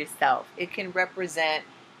 competition with yourself. It can represent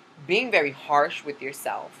being very harsh with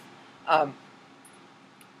yourself,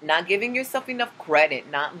 not giving yourself enough credit,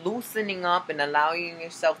 not loosening up and allowing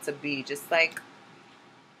yourself to be just like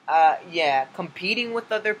competing with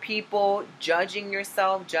other people, judging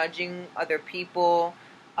yourself, judging other people.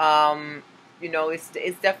 You know, it's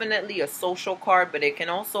definitely a social card, but it can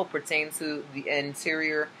also pertain to the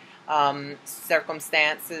interior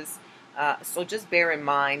circumstances. So just bear in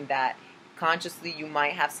mind that consciously you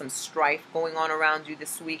might have some strife going on around you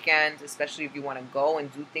this weekend, especially if you want to go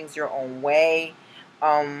and do things your own way,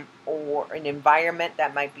 or an environment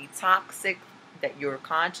that might be toxic that you're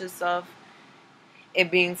conscious of it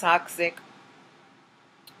being toxic.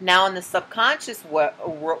 Now in the subconscious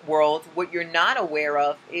world, what you're not aware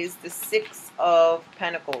of is the 6 of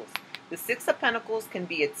Pentacles. The 6 of Pentacles can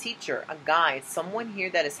be a teacher, a guide, someone here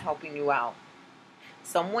that is helping you out.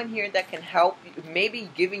 Someone here that can help you, maybe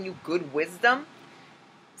giving you good wisdom.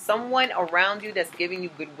 Someone around you that's giving you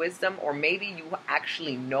good wisdom, or maybe you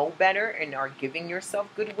actually know better and are giving yourself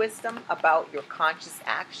good wisdom about your conscious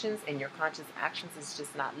actions, and your conscious actions is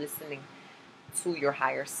just not listening to your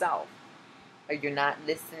higher self. Or you're not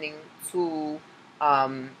listening to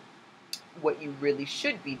what you really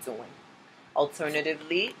should be doing.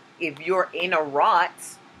 Alternatively, if you're in a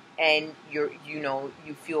rut and you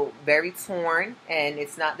feel very torn, and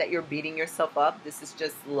it's not that you're beating yourself up. This is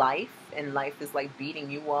just life, and life is like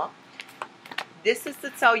beating you up. This is to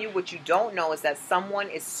tell you what you don't know is that someone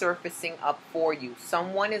is surfacing up for you.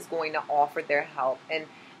 Someone is going to offer their help. And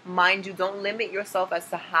mind you, don't limit yourself as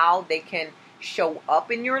to how they can show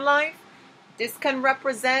up in your life. This can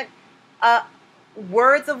represent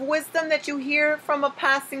words of wisdom that you hear from a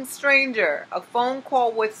passing stranger, a phone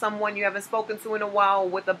call with someone you haven't spoken to in a while,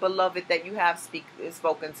 with a beloved that you have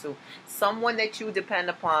spoken to, someone that you depend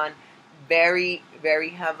upon very, very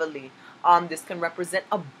heavily. This can represent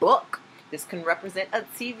a book. This can represent a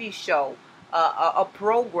TV show, a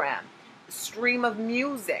program, a stream of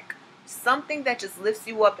music, something that just lifts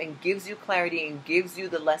you up and gives you clarity and gives you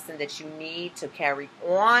the lesson that you need to carry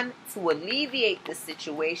on to alleviate the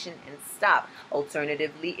situation and stop.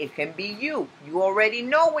 Alternatively, it can be you. You already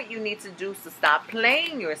know what you need to do, so stop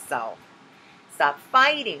playing yourself. Stop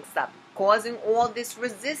fighting. Stop causing all this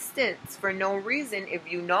resistance for no reason if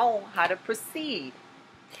you know how to proceed.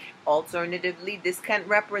 Alternatively, this can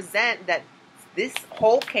represent that this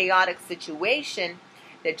whole chaotic situation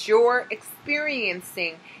that you're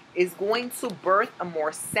experiencing is going to birth a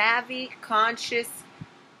more savvy, conscious,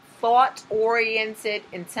 thought-oriented,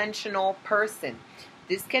 intentional person.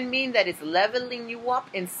 This can mean that it's leveling you up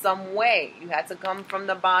in some way. You had to come from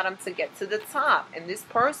the bottom to get to the top. And this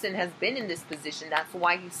person has been in this position. That's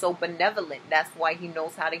why he's so benevolent. That's why he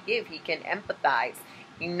knows how to give. He can empathize.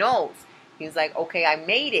 He knows. He's like, okay, I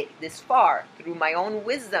made it this far through my own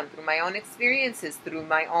wisdom, through my own experiences, through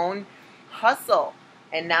my own hustle.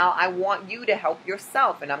 And now I want you to help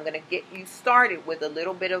yourself. And I'm going to get you started with a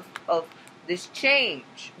little bit of this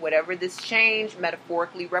change. Whatever this change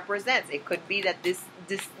metaphorically represents. It could be that this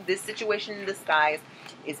situation in disguise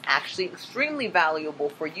is actually extremely valuable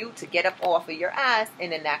for you to get up off of your ass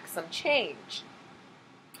and enact some change.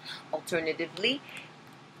 Alternatively,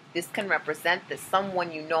 this can represent that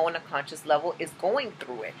someone you know on a conscious level is going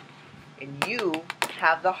through it. And you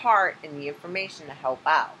have the heart and the information to help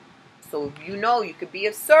out. So if you know you could be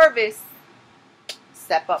of service,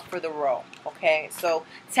 step up for the role. Okay? So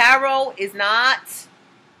tarot is not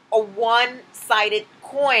a one-sided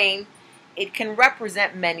coin. It can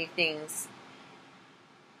represent many things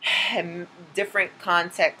in different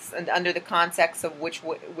contexts, and under the context of which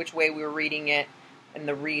way we were reading it, and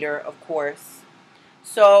the reader, of course.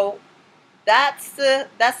 So that's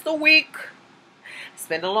the week.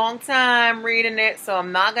 Spend a long time reading it, so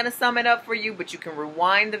I'm not going to sum it up for you, but you can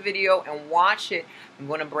rewind the video and watch it. I'm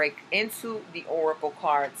going to break into the oracle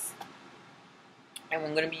cards, and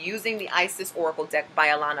I'm going to be using the Isis Oracle deck by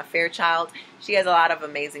Alana Fairchild. She has a lot of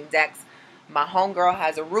amazing decks. My homegirl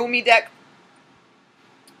has a Rumi deck,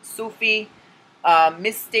 Sufi,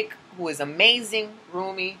 mystic, who is amazing,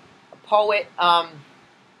 Rumi, a poet.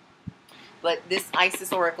 But this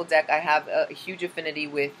Isis Oracle deck, I have a huge affinity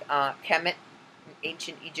with Kemet,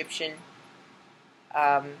 ancient Egyptian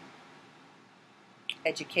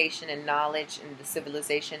education and knowledge and the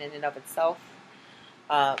civilization in and of itself.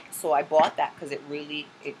 So I bought that because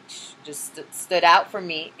it just stood out for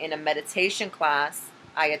me in a meditation class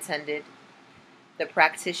I attended. The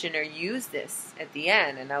practitioner used this at the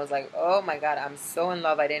end, and I was like, oh my God, I'm so in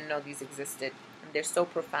love. I didn't know these existed. And they're so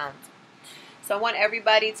profound. So I want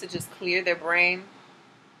everybody to just clear their brain,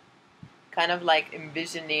 kind of like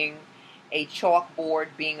envisioning a chalkboard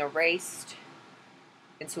being erased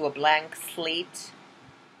into a blank slate.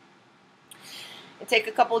 And take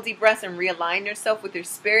a couple deep breaths and realign yourself with your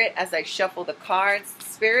spirit as I shuffle the cards.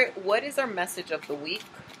 Spirit, what is our message of the week?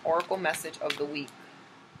 Oracle message of the week.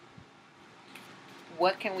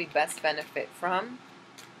 What can we best benefit from?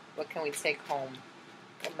 What can we take home?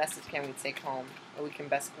 What message can we take home that we can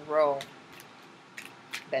best grow,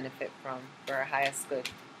 benefit from for our highest good?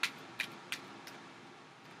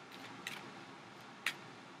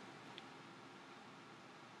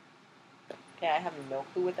 Okay, I have no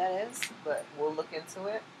clue what that is, but we'll look into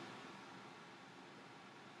it.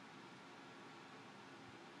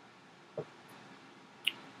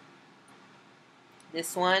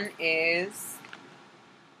 This one is,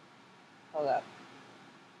 hold up.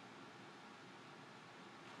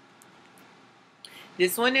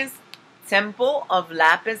 This one is Temple of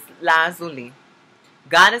Lapis Lazuli,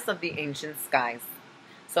 Goddess of the Ancient Skies.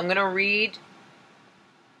 So I'm going to read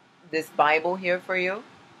this Bible here for you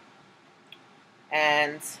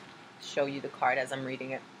and show you the card as I'm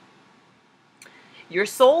reading it. Your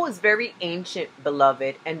soul is very ancient,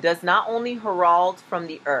 beloved, and does not only herald from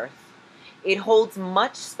the earth. It holds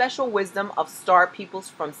much special wisdom of star peoples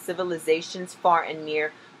from civilizations far and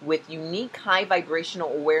near, with unique high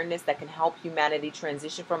vibrational awareness that can help humanity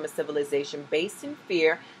transition from a civilization based in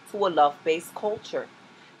fear to a love-based culture.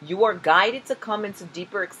 You are guided to come into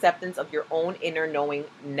deeper acceptance of your own inner knowing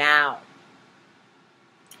now.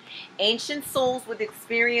 Ancient souls with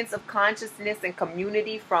experience of consciousness and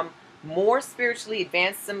community from more spiritually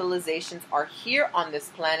advanced civilizations are here on this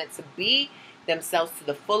planet to be themselves to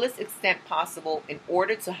the fullest extent possible in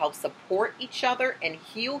order to help support each other and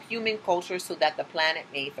heal human culture so that the planet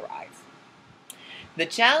may thrive. The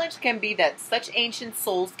challenge can be that such ancient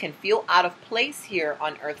souls can feel out of place here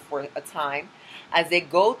on Earth for a time as they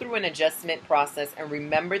go through an adjustment process and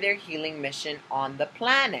remember their healing mission on the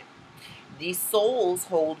planet. These souls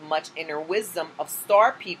hold much inner wisdom of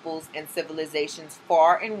star peoples and civilizations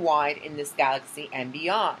far and wide in this galaxy and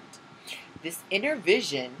beyond. This inner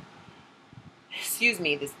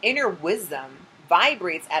wisdom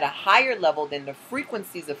vibrates at a higher level than the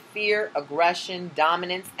frequencies of fear, aggression,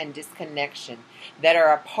 dominance, and disconnection that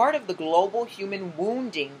are a part of the global human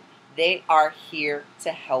wounding they are here to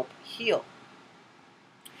help heal.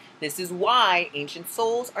 This is why ancient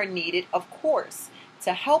souls are needed, of course,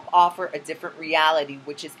 to help offer a different reality,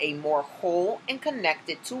 which is a more whole and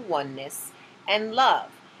connected to oneness and love.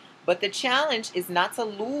 But the challenge is not to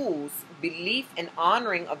lose belief and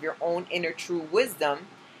honoring of your own inner true wisdom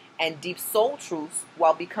and deep soul truths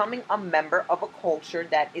while becoming a member of a culture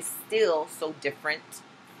that is still so different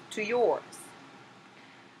to yours.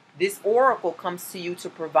 This oracle comes to you to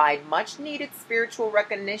provide much needed spiritual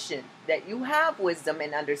recognition that you have wisdom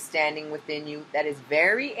and understanding within you that is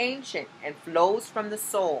very ancient and flows from the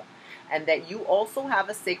soul, and that you also have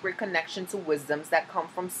a sacred connection to wisdoms that come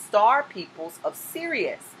from star peoples of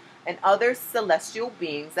Sirius and other celestial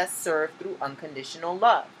beings that serve through unconditional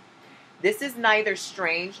love. This is neither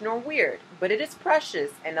strange nor weird, but it is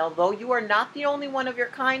precious, and although you are not the only one of your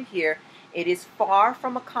kind here, it is far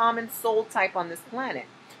from a common soul type on this planet.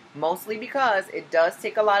 Mostly because it does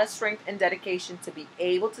take a lot of strength and dedication to be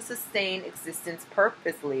able to sustain existence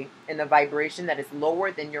purposely in a vibration that is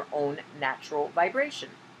lower than your own natural vibration.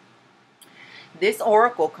 This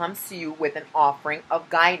oracle comes to you with an offering of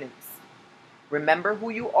guidance. Remember who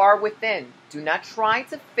you are within. Do not try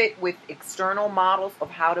to fit with external models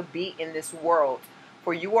of how to be in this world,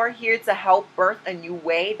 for you are here to help birth a new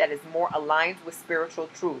way that is more aligned with spiritual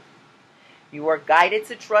truth. You are guided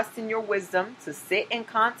to trust in your wisdom, to sit and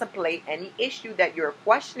contemplate any issue that you're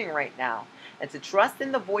questioning right now, and to trust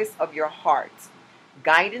in the voice of your heart.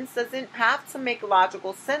 Guidance doesn't have to make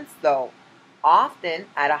logical sense, though. Often,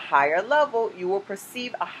 at a higher level, you will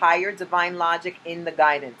perceive a higher divine logic in the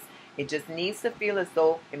guidance. It just needs to feel as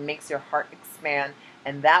though it makes your heart expand,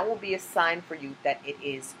 and that will be a sign for you that it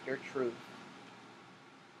is your truth.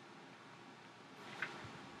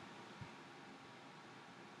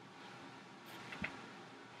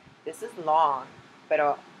 This is long,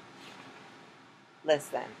 but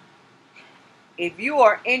listen. If you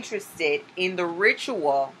are interested in the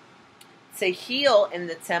ritual to heal in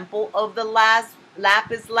the temple of the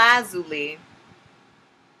Lapis Lazuli,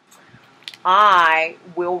 I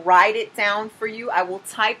will write it down for you. I will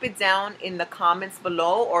type it down in the comments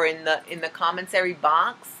below, or in the commentary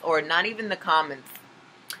box, or not even the comments.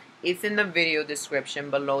 It's in the video description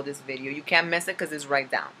below this video. You can't miss it because it's right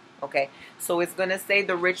down. Okay, so it's going to say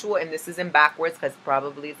the ritual, and this is in backwards because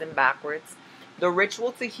probably it's in backwards. The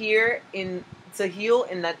ritual to heal in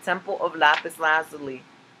the temple of Lapis Lazuli.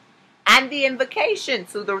 And the invocation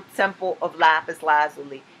to the temple of Lapis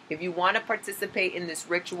Lazuli. If you want to participate in this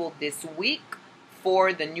ritual this week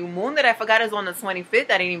for the new moon that I forgot is on the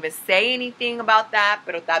 25th. I didn't even say anything about that,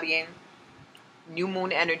 pero está bien. New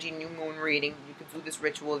moon energy, new moon reading. You could do this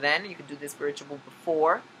ritual then. You could do this ritual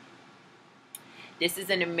before. This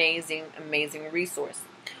is an amazing, amazing resource.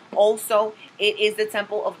 Also, it is the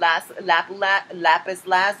temple of Lapis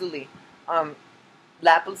Lazuli.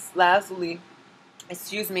 Lapis Lazuli,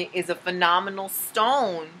 is a phenomenal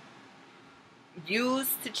stone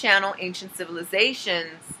used to channel ancient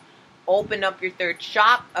civilizations, open up your third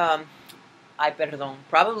chakra.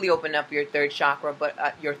 Probably open up your third chakra,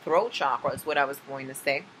 but your throat chakra is what I was going to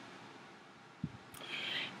say.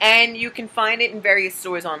 And you can find it in various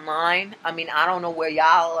stores online. I mean, I don't know where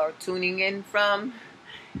y'all are tuning in from,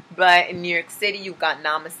 but in New York City, you've got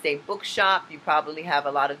Namaste Bookshop. You probably have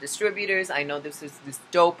a lot of distributors. I know this is this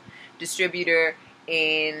dope distributor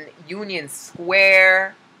in Union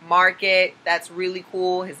Square Market. That's really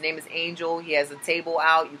cool. His name is Angel. He has a table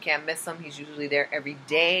out. You can't miss him. He's usually there every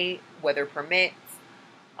day, weather permits.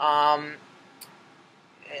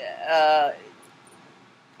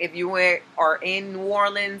 If you are in New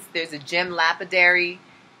Orleans, there's a gem lapidary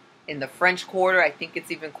in the French Quarter. I think it's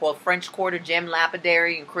even called French Quarter Gem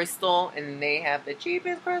Lapidary and Crystal, and they have the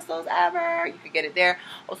cheapest crystals ever. You can get it there.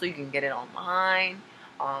 Also, you can get it online.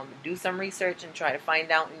 Do some research and try to find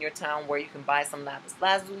out in your town where you can buy some Lapis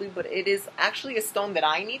Lazuli. But it is actually a stone that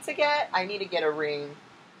I need to get. I need to get a ring.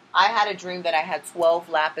 I had a dream that I had 12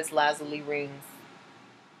 Lapis Lazuli rings.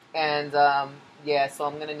 And yeah, so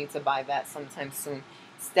I'm going to need to buy that sometime soon.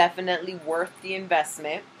 It's definitely worth the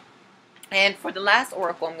investment. And for the last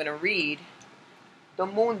oracle, I'm going to read the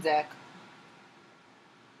Moon deck.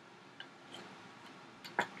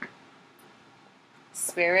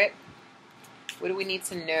 Spirit, what do we need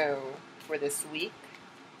to know for this week?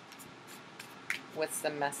 What's the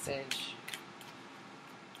message?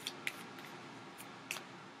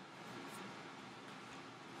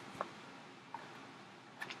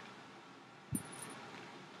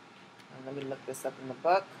 Let me look this up in the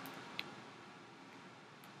book.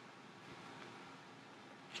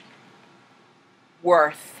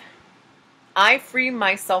 Worth. I free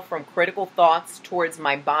myself from critical thoughts towards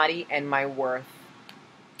my body and my worth.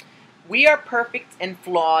 We are perfect and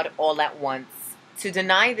flawed all at once. To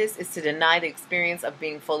deny this is to deny the experience of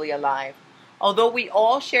being fully alive. Although we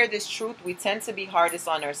all share this truth, we tend to be hardest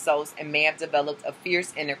on ourselves and may have developed a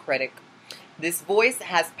fierce inner critic. This voice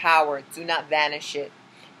has power. Do not vanish it.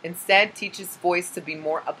 Instead, teach its voice to be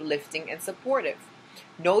more uplifting and supportive.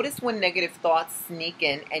 Notice when negative thoughts sneak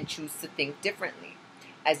in and choose to think differently.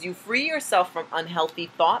 As you free yourself from unhealthy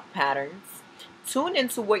thought patterns, tune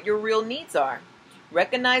into what your real needs are.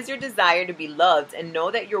 Recognize your desire to be loved and know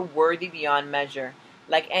that you're worthy beyond measure.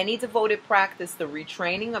 Like any devoted practice, the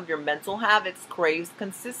retraining of your mental habits craves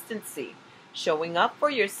consistency, showing up for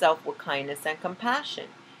yourself with kindness and compassion.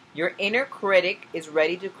 Your inner critic is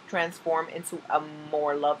ready to transform into a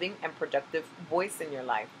more loving and productive voice in your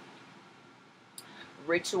life.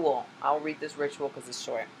 Ritual. I'll read this ritual because it's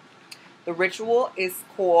short. The ritual is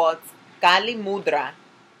called Kali Mudra.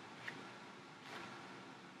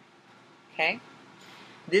 Okay?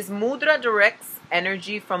 This mudra directs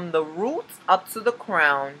energy from the roots up to the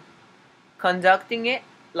crown, conducting it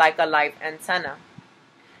like a live antenna.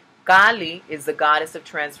 Kali is the goddess of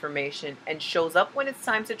transformation and shows up when it's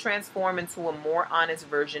time to transform into a more honest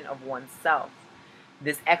version of oneself.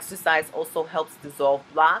 This exercise also helps dissolve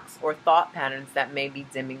blocks or thought patterns that may be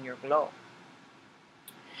dimming your glow.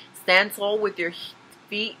 Stand tall with your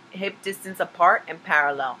feet hip distance apart and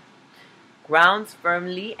parallel. Ground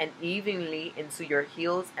firmly and evenly into your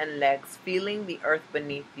heels and legs, feeling the earth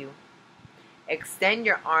beneath you. Extend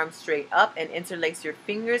your arms straight up and interlace your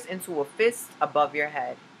fingers into a fist above your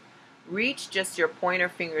head. Reach just your pointer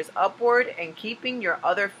fingers upward and keeping your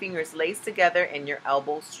other fingers laced together and your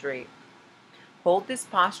elbows straight. Hold this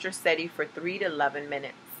posture steady for 3 to 11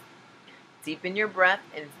 minutes. Deepen your breath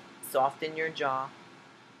and soften your jaw.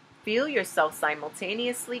 Feel yourself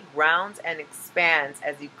simultaneously ground and expand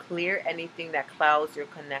as you clear anything that clouds your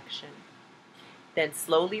connection. Then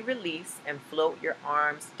slowly release and float your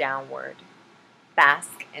arms downward.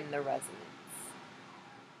 Bask in the resonance.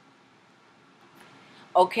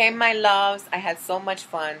 Okay, my loves, I had so much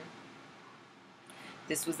fun.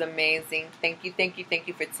 This was amazing. Thank you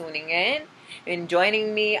for tuning in and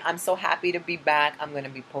joining me. I'm so happy to be back. I'm going to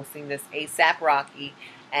be posting this ASAP Rocky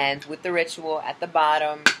and with the ritual at the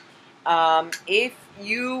bottom. If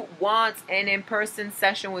you want an in-person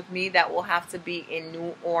session with me, that will have to be in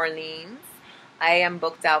New Orleans. I am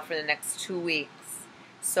booked out for the next 2 weeks.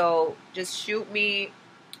 So just shoot me.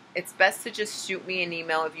 It's best to just shoot me an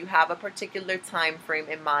email if you have a particular time frame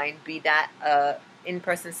in mind, be that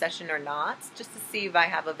in-person session or not, just to see if I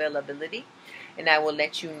have availability, and I will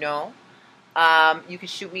let you know. You can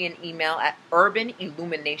shoot me an email at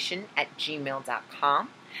urbanillumination@gmail.com.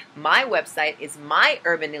 My website is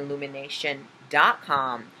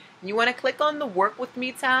myurbanillumination.com. You want to click on the Work With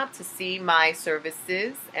Me tab to see my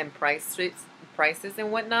services and prices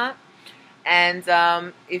and whatnot. And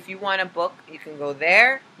if you want to book, you can go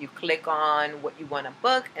there. You click on what you want to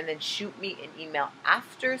book and then shoot me an email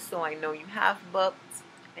after so I know you have booked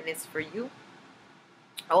and it's for you.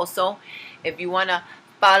 Also, if you want to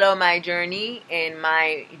follow my journey in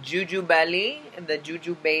my Juju belly, the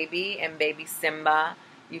Juju baby and baby Simba,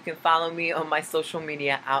 you can follow me on my social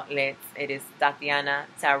media outlets. It is Tatianna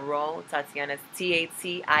Tarot. Tatianna is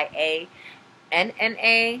Tatianna.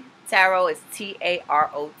 Tarot is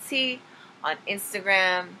Tarot. On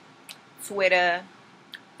Instagram, Twitter,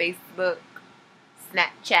 Facebook,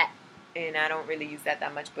 Snapchat, and I don't really use that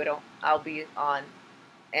much, but I'll be on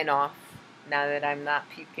and off now that I'm not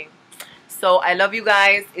puking. So I love you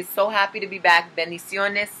guys. It's so happy to be back.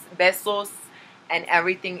 Bendiciones, besos, and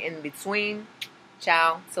everything in between.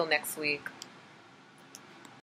 Ciao. Till next week.